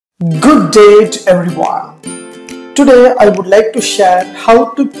Good day to everyone. Today I would like to share how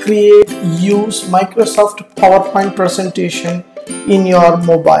to use Microsoft PowerPoint presentation in your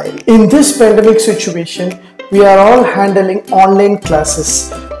mobile. In this pandemic situation, we are all handling online classes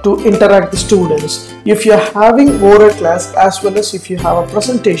to interact with students. If you are having oral class as well as if you have a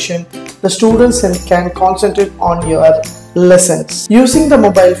presentation, the students can concentrate on your lessons. Using the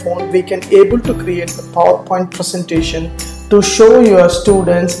mobile phone, we can able to create the PowerPoint presentation to show your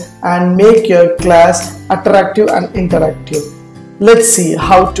students and make your class attractive and interactive. Let's see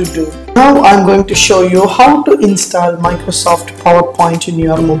how to do. Now I'm going to show you how to install Microsoft PowerPoint in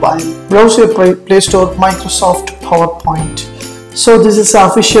your mobile. Browse your Play Store Microsoft PowerPoint. So this is the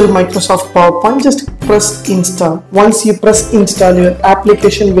official Microsoft PowerPoint. Just press install. Once you press install, your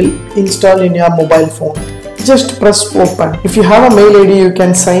application will install in your mobile phone. Just press open. If you have a mail ID, you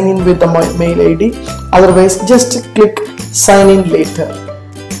can sign in with the mail ID. Otherwise, just click sign in later.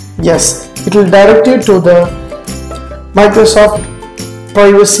 Yes, it will direct you to the Microsoft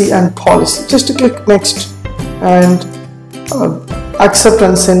privacy and policy. Just click next and accept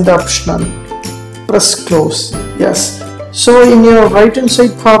and send optional. Press close. Yes. So in your right hand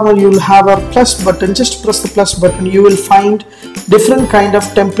side corner, you will have a plus button. Just press the plus button. You will find different kind of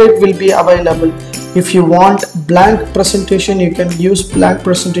template will be available. If you want blank presentation, you can use blank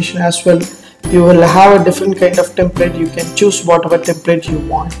presentation as well. You will have a different kind of template. You can choose whatever template you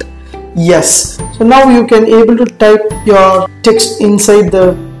want. Yes. So now you can able to type your text inside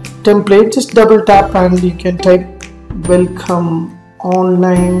the template. Just double tap and you can type welcome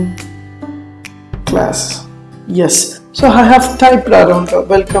online class. Yes. So I have typed around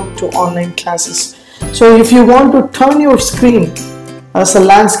welcome to online classes. So if you want to turn your screen as a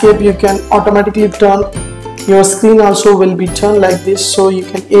landscape, you can automatically turn your screen also will be turned like this, so you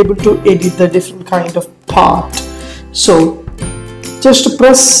can able to edit the different kind of part. So just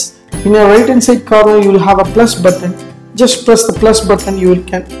press in your right hand side corner, you will have a plus button. Just press the plus button, you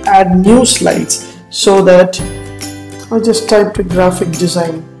can add new slides. So that I just typed a graphic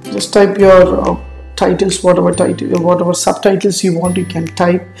design. Just type your titles, whatever subtitles you want, you can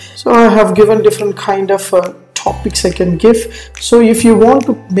type. So I have given different kind of topics I can give. So if you want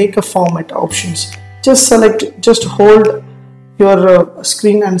to make a format options, just hold your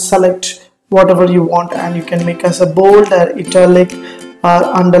screen and select whatever you want, and you can make as a bold or italic or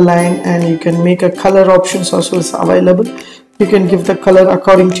underline, and you can make a color options also is available. You can give the color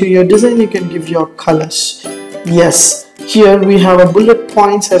according to your design. You can give your colors. Yes, here we have a bullet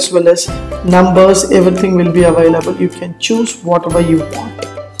points as well as numbers. Everything will be available. You can choose whatever you want.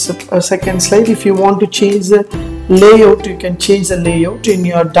 So a second slide, if you want to change the layout, you can change the layout. In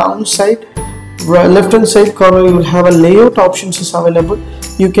your downside left hand side corner, you will have a layout options is available.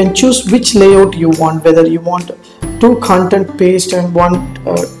 You can choose which layout you want, whether you want two content paste and one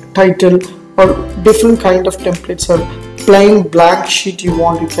title, or different kind of templates, or plain blank sheet you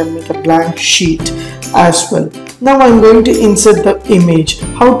want, you can make a blank sheet as well. Now I'm going to insert the image.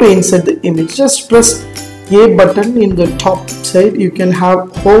 How to insert the image? Just press A button in the top side. You can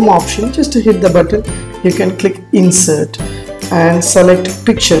have home option. Just to hit the button, you can click insert and select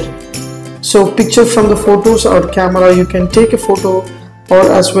picture. So picture from the photos or camera, you can take a photo,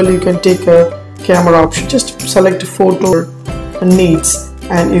 or as well you can take a camera option. Just select photo needs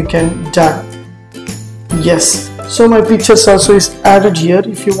and you can done. Yes. So my pictures also is added here.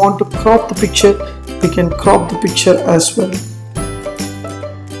 If you want to crop the picture, you can crop the picture as well.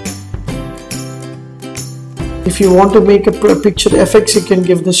 If you want to make a picture effects, you can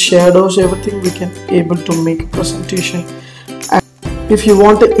give the shadows, everything. We can able to make a presentation. And if you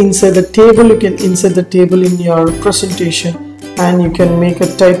want to insert the table, you can insert the table in your presentation, and you can make a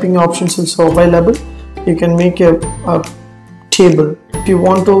typing options also available. You can make a table. If you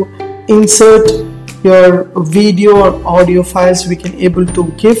want to insert your video or audio files, we can able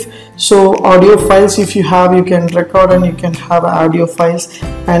to give. So audio files, if you have, you can record and you can have audio files,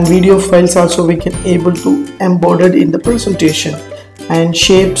 and video files also we can able to embed in the presentation. And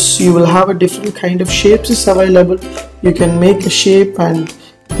shapes, you will have a different kind of shapes is available. You can make a shape and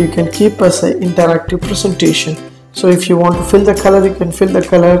you can keep as an interactive presentation. So if you want to fill the color, you can fill the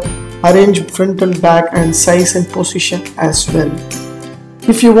color, arrange front and back, and size and position as well.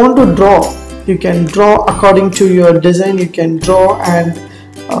 If you want to draw, you can draw according to your design. You can draw and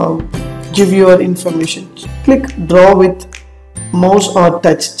give your information. Click draw with mouse or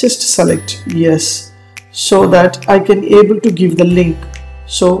touch. Just select yes, so that I can able to give the link.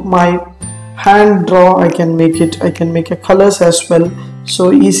 So my hand draw, I can make it. I can make a colors as well,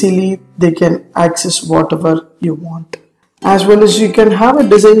 so easily they can access whatever you want. As well as you can have a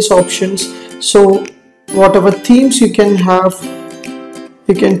designs options. So whatever themes you can have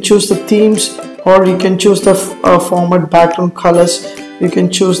You can choose the themes, or you can choose the format, background colors. You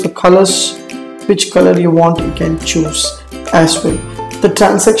can choose the colors, which color you want, you can choose as well. The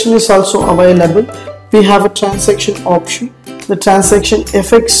transaction is also available. We have a transaction option. The transaction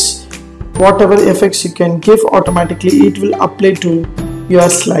effects, whatever effects you can give, automatically it will apply to your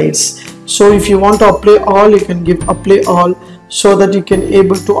slides. So if you want to apply all, you can give apply all, so that you can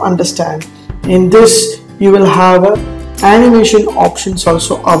able to understand. In this you will have a animation options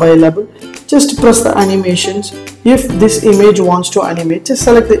also available. Just press the animations. If this image wants to animate, just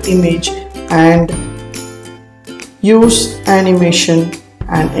select the image and use animation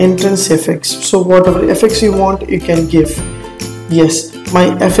and entrance effects. So whatever effects you want, you can give. Yes,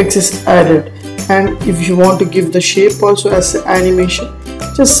 my effects is added. And if you want to give the shape also as an animation,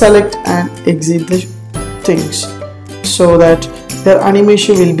 just select and exit the things, so that their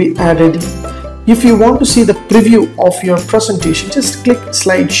animation will be added. If you want to see the preview of your presentation, just click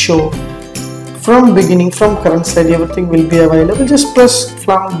slideshow. From beginning, from current slide, everything will be available. Just press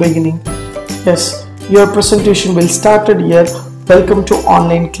from beginning. Yes, your presentation will started here. Welcome to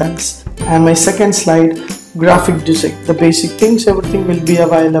online class. And my second slide, graphic design, the basic things, everything will be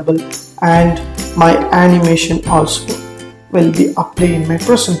available, and my animation also will be applied in my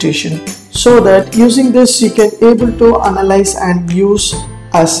presentation, so that using this you can able to analyze and use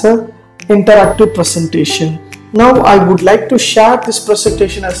as a interactive presentation. Now I would like to share this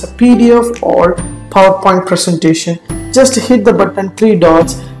presentation as a PDF or PowerPoint presentation. Just hit the button 3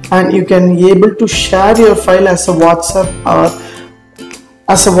 dots and you can be able to share your file as a WhatsApp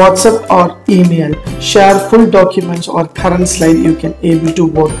or email. Share full documents or current slide you can able to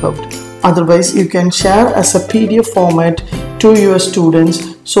work out. Otherwise you can share as a PDF format to your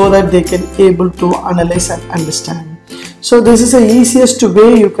students, so that they can able to analyze and understand. So this is the easiest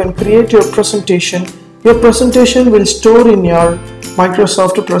way you can create your presentation. Your presentation will store in your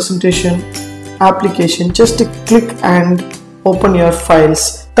Microsoft presentation application. Just click and open your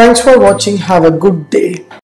files. Thanks for watching. Have a good day.